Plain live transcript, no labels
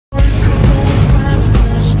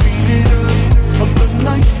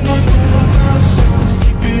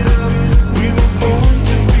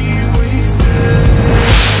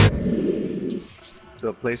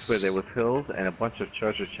place where there was hills and a bunch of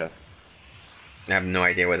treasure chests. I have no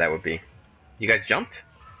idea where that would be. You guys jumped?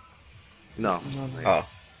 No. No, no. Oh,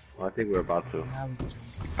 Well, I think we're about to.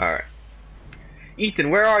 alright. Ethan,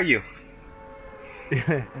 where are you?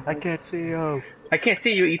 I can't see you. I can't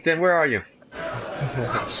see you, Ethan. Where are you?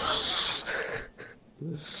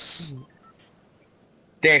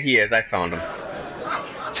 There he is. I found him.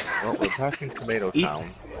 Well, we're passing Tomato Town.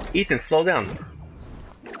 Ethan, slow down.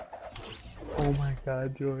 Oh my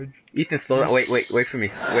God, George. Ethan, slow down. Wait for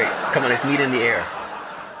me. Wait, come on, let's meet in the air.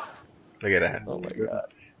 Look at that. Oh my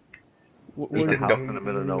God. Ethan, house in the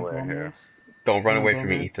middle of nowhere here. Don't run away from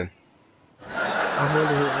me, Ethan. I'm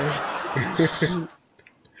over here.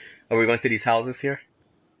 Are we going to these houses here?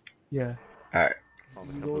 Yeah. Alright.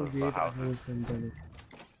 You go over here, houses and then...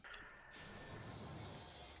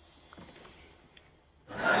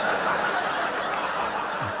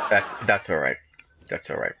 That's alright. That's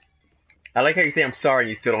alright. I like how you say I'm sorry and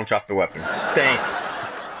you still don't drop the weapon. Thanks.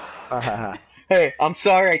 Hey, I'm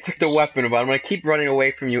sorry I took the weapon, but I'm gonna keep running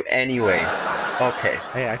away from you anyway. Okay.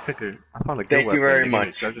 Hey, I found a good Thank weapon. you very They gave me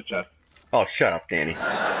much. treasure chest. Oh, shut up, Danny.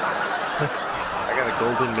 I got a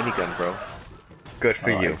golden minigun, bro. Good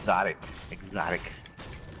for you. Exotic.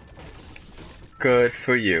 Good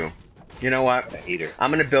for you. You know what? I hate her.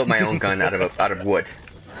 I'm gonna build my own gun out of wood.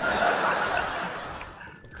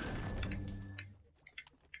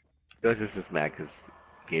 George is just mad because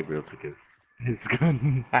Gabriel took his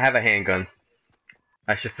gun. I have a handgun.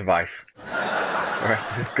 I should survive. Alright,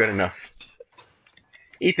 this is good enough.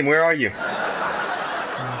 Ethan, where are you?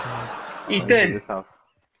 In Ethan! this house.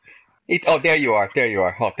 Oh, there you are. There you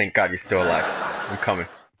are. Oh, thank God you're still alive. I'm coming.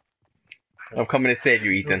 I'm coming to save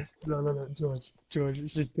you, Ethan. No, George,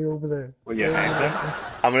 just stay over there. Well, your handgun?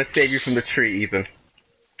 I'm gonna save you from the tree, Ethan.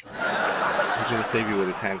 He's gonna save you with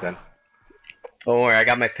his handgun. Don't worry, I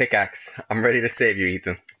got my pickaxe. I'm ready to save you,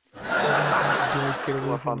 Ethan. George, get away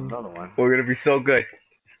Well, I from found me. another one. We're gonna be so good.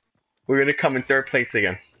 We're gonna come in 3rd place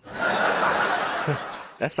again.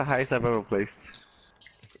 That's the highest I've ever placed.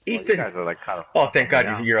 Well, Ethan! you guys are like kind of. Oh, thank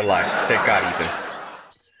God you're alive. Thank God, Ethan.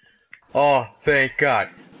 Oh, thank God.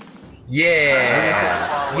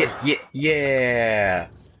 Yeah! Yeah!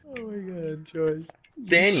 Oh my God, George.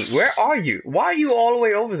 Danny, where are you? Why are you all the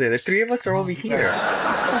way over there? The 3 of us are over here.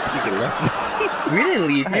 We didn't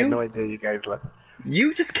leave I had no you. idea you guys left.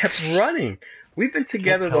 You just kept running. We've been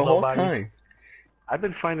together the whole time. I've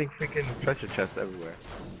been finding freaking treasure chests everywhere.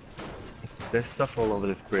 There's stuff all over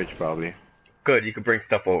this bridge, probably. Good, you can bring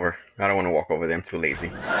stuff over. I don't want to walk over there. I'm too lazy.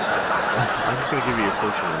 I'm just gonna give you a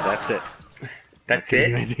potion, and that's it. That's Can't give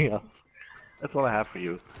you it? anything else. That's all I have for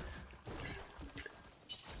you.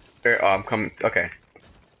 Oh, I'm coming. Okay.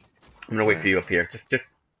 I'm gonna wait for you up here. Just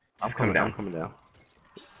I'm come down. I'm coming down.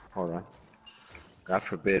 Hold on. God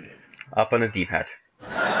forbid. Up on the D-pad.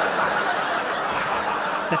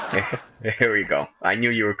 Here we go. I knew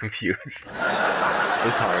you were confused. It's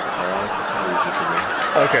hard, alright? It's not easy for me.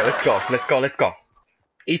 Okay, let's go.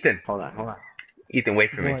 Ethan. Hold on. Ethan,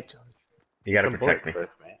 wait for me. What, George? You gotta Some protect me.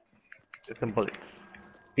 bullets first, man. Get some bullets.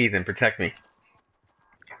 Ethan, protect me.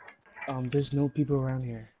 There's no people around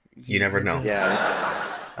here. You never know. Yeah,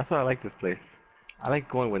 that's why I like this place. I like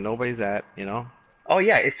going where nobody's at, you know? Oh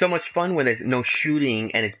yeah, it's so much fun when there's no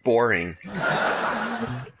shooting and it's boring.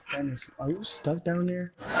 Dennis, are you stuck down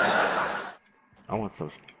there? I want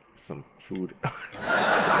some food.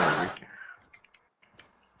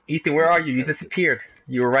 Ethan, where are you? You disappeared.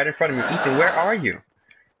 You were right in front of me. Ethan, where are you?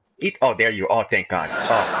 Oh, there you are. Oh, thank God.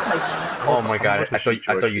 Oh my God. I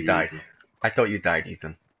thought you died. I thought you died,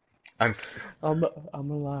 Ethan. I'm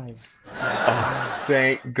alive. Oh,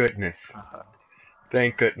 thank goodness.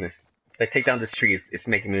 Thank goodness. Let's take down this tree. It's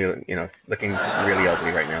making me, you know, it's looking really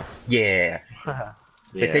ugly right now. Yeah.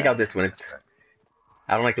 Let's take out this one.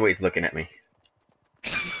 I don't like the way it's looking at me.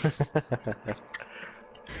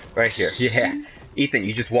 Right here. Yeah. Ethan,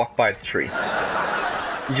 you just walked by the tree.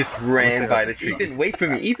 You just ran by the tree. Ethan, wait for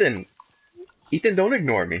me. Ethan. Ethan, don't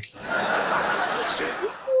ignore me.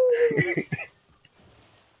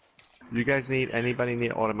 You guys anybody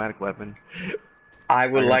need automatic weapon? I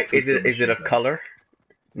would like, is it of color?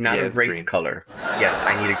 Not Yeah, a it's race green. color. Yes,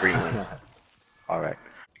 I need a green one. Alright.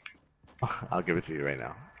 I'll give it to you right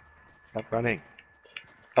now. Stop running.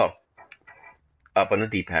 Oh. Up on the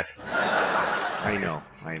D-pad. I know.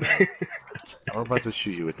 I'm about to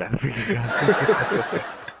shoot you with that freaking gun.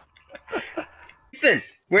 Ethan!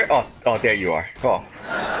 Where? Oh, there you are. Oh. Oh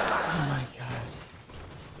my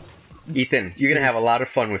God. Ethan, you're gonna have a lot of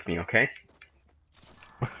fun with me, okay?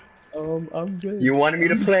 I'm good. You wanted me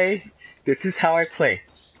to play? This is how I play.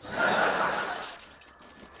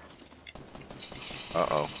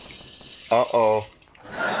 Uh-oh. Uh-oh.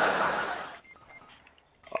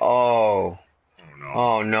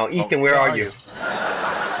 Oh no, Ethan, where are you?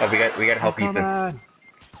 Oh, we gotta help Ethan. On.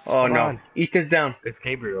 Oh Come no, on. Ethan's down. It's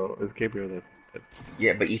Gabriel. It's Gabriel that.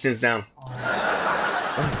 Yeah, but Ethan's down. Oh,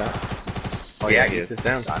 he's not. Oh yeah, he Ethan's is.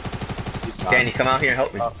 down. He's gone. Danny, come out here and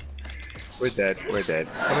help me. Oh. We're dead. We're dead.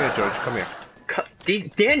 Come here, George. Come here.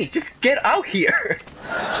 Danny, just get out here.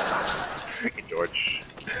 Freaking George.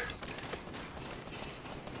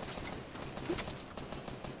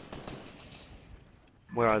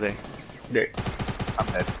 Where are they? There. I'm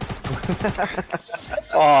dead.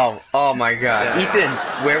 Oh my God, Yeah. Ethan,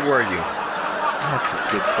 where were you?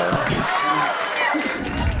 That's good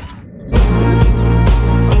stuff.